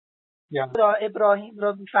خدا ابراهیم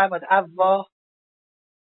را میفرماد اواه.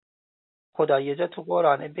 خدا یه جا تو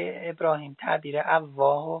قرآن به ابراهیم تعبیر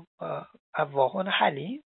اواه و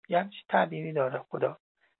حلیم یه همچین تعبیری داره. خدا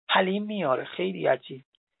حلیم میاره، خیلی عجیب.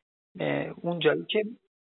 اونجایی که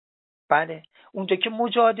بله، اونجا که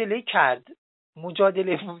مجادله کرد،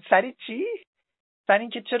 مجادله سر چی؟ سر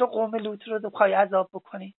اینکه چرا قوم لوط رو بخوای عذاب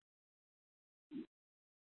بکنی.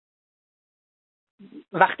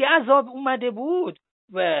 وقتی عذاب اومده بود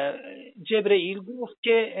و جبرئیل گفت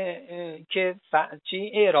که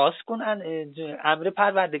چی اعراض کن، امر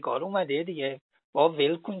پروردگار اومده دیگه، با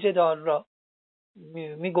ول کن جدال را.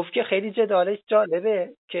 میگفت که خیلی جدالش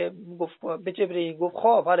جالبه که گفت به جبرئیل گفت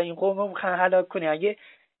خب حالا این قوم رو میخوان هلاک کنی، اگه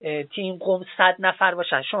تیم قوم 100 نفر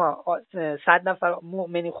باشن، شما 100 نفر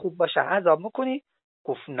مؤمنی خوب باشن عذاب میکنی؟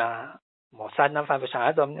 گفت نه، ما 100 نفر باشن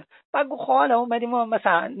عذاب نه. بعد گفت خب حالا اومدیم ما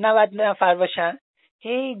مثلا 90 نفر باشن،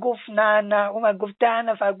 هی گفت نه اومد گفت 10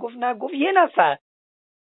 نفر، گفت نه، گفت 1 نفر،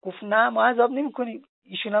 گفت نه ما عذاب نمیکنیم.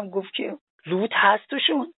 ایشون هم گفت که لوط هست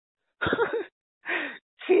توشون.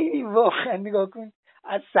 خیلی واقعا نگاه کن،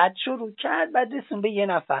 از 100 شروع کرد بعد رسون به 1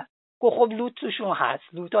 نفر، گفت خب لوط توشون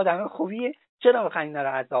هست، لوط آدم خوبیه، چرا میخواین اینا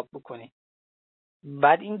رو عذاب بکنی؟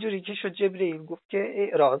 بعد اینجوری که شد جبرئیل گفت که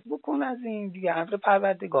اعراض بکن از این دیگه، امر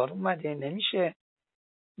پروردگار اومده نمیشه.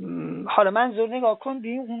 حالا منظور نگاه کن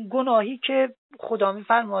ببین اون گناهی که خدا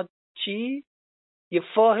میفرماد چی، یه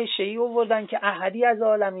فاحشه ای آوردن که احدی از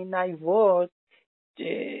عالمین نیورد،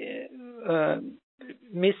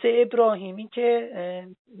 مثل ابراهیمی که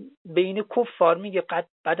بین کفار میگه قد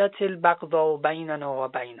بدت البغضاء بیننا و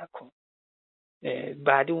بینکم،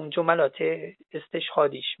 بعد اون جملات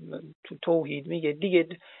استشهادیش تو توحید میگه دیگه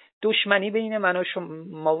دشمنی بین من و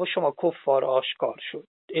شما و شما کفار آشکار شد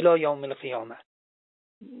الی یوم القیامه.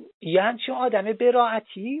 یه همچین آدم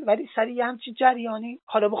براعتی ولی سر یه همچین جریانی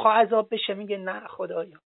حالا بخواه عذاب بشه میگه نه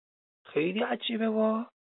خدایا. خیلی عجیبه.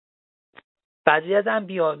 بعضی از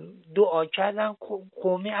انبیا دعا کردن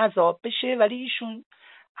قوم عذاب بشه ولی ایشون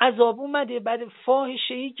عذاب اومده بعد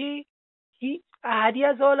فاحشه‌ای که هیچ احدی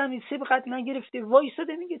از عالمی سبقت نگرفته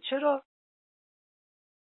وایساده میگه چرا.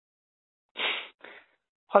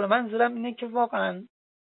 حالا منظورم اینه که واقعا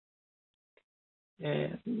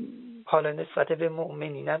حالا نسبت به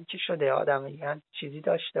مؤمنینم که شده آدم یه چیزی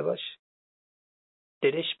داشته باشه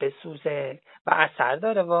دلش بسوزه و اثر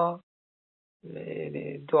داره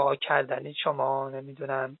دعا کردن شما،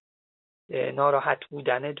 نمیدونم ناراحت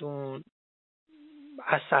بودنتون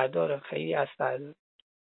اثر داره، خیلی اثر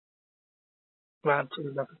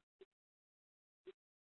داره.